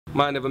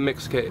Mind of a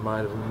mixed kid.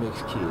 Mind of a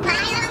mixed kid.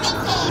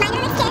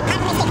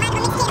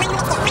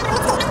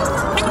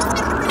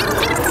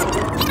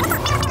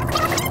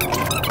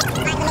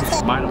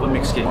 Mind of a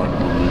mixed kid.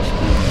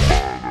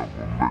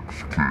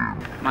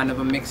 Mind of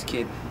a mixed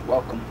kid.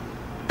 Welcome.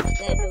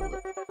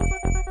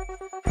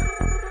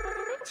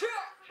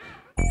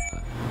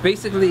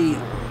 Basically,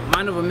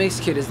 mind of a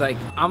mixed kid is like,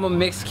 I'm a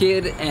mixed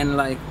kid and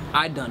like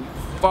I done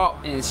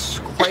fought and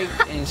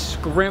scraped and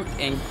scrimped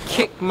and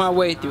kicked my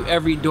way through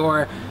every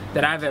door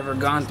that I've ever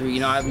gone through.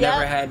 You know, I've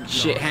never had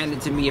shit handed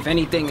to me. If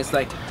anything, it's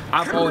like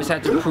I've always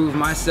had to prove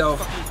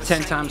myself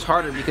 10 times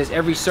harder, because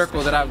every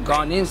circle that I've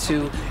gone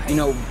into, you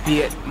know, be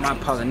it my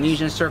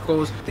Polynesian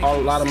circles, a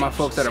lot of my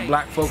folks that are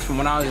black folks from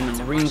when I was in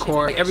the Marine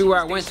Corps, everywhere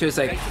I went to, it's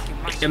like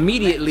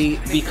immediately,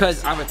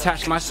 because I've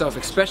attached myself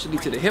especially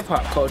to the hip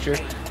hop culture,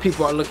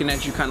 people are looking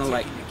at you kind of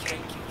like,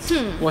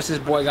 what's this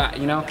boy got,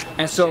 you know?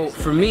 And so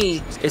for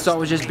me, it's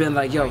always just been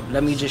like, yo,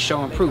 let me just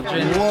show and prove.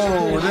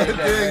 Whoa, that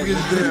thing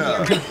is there.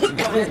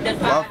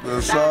 I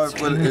feel sorry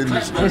for the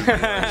industry.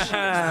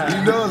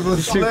 You know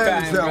the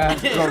slang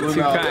that was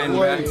coming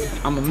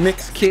out. I'm a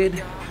mixed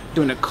kid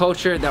doing a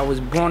culture that was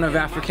born of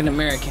African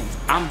Americans.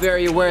 I'm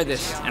very aware of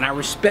this, and I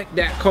respect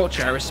that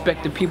culture. I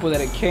respect the people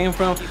that it came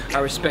from. I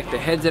respect the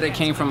heads that it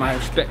came from. I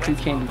respect who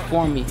came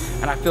before me,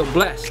 and I feel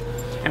blessed.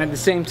 And at the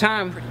same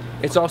time,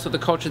 it's also the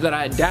culture that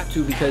I adapt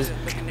to, because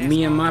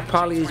me and my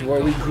polys,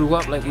 where we grew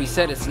up, like we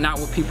said, it's not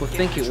what people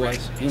think it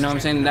was. You know what I'm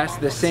saying? That's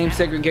the same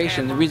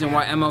segregation. The reason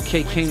why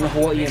MLK came to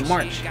Hawaii in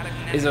March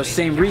is those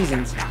same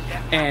reasons.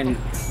 And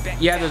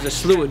yeah, there's a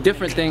slew of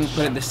different things,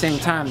 but at the same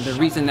time, the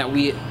reason that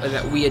we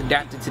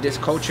adapted to this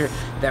culture,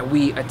 that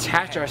we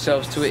attach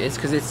ourselves to it, is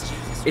because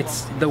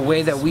it's the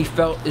way that we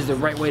felt is the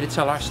right way to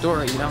tell our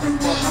story, you know?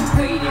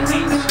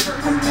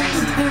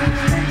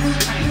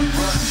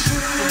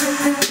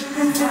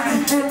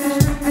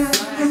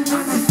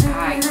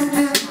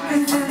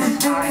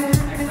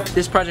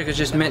 This project is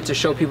just meant to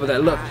show people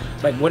that, look,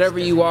 like whatever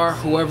you are,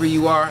 whoever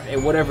you are,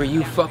 and whatever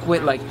you fuck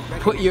with, like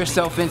put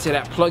yourself into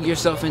that, plug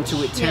yourself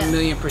into it 10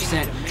 million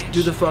 %,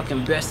 do the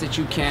fucking best that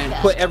you can,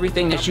 put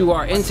everything that you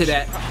are into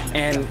that,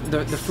 and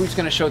the fruit's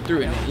gonna show through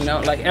in it, you know?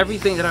 Like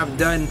everything that I've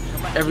done,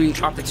 every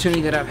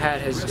opportunity that I've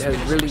had has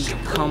really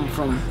come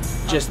from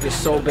just the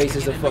sole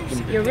basis of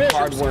fucking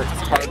hard work.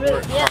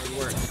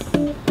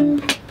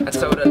 I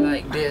told her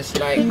like this,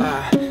 like,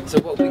 so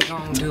what we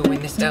gon' do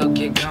when this L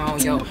get gone,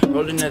 yo?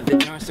 Roll another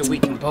joint so we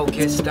can both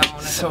get stoned.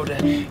 I told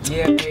her,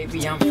 yeah,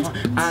 baby, I'm from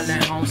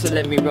Island Home, so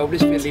let me roll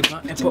this Philly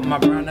blunt and put my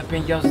brown up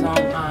in your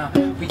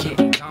zone. We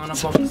getting gone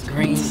up off the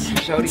screen,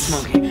 shorty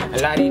smoking a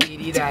la dee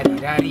dee da dee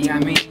da dee. I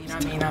mean,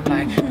 I'm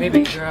like,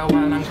 baby girl,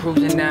 while I'm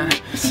cruising down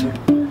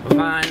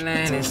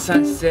Vineland and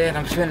Sunset,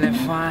 I'm feeling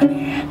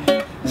fine.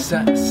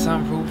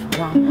 Sunroof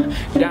gone,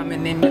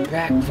 diamond in the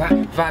back,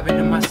 vibing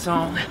to my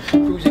song,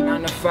 cruising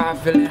on the 5,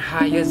 feeling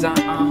high as I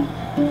own.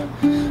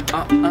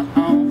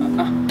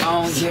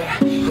 Yeah,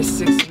 it's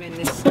 6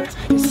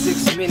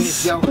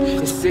 minutes, yo,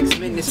 it's 6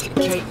 minutes,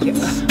 cake, yeah,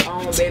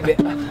 on baby,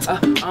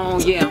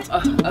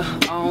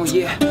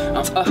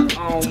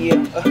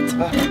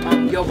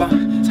 yo,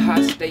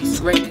 high stakes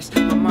greatness,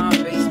 my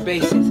mind based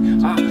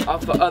bases,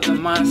 off of other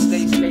mind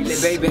states lately,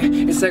 baby,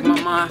 it's like my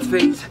mind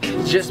fades,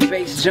 just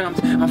base jumps,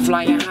 I'm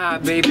flying high,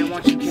 baby,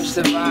 won't you catch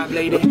the vibe,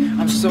 lady,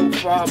 I'm so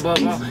far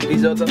above all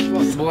these other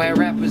fuckboy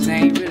rappers,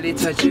 ain't really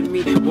touching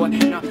me, boy,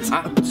 no,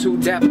 I'm too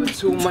dapper,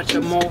 too much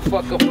a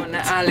fuck up on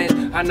the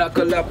island, I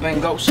knuckle up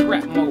and go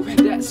scrap mode,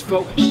 that's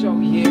for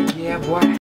sure, yeah, boy.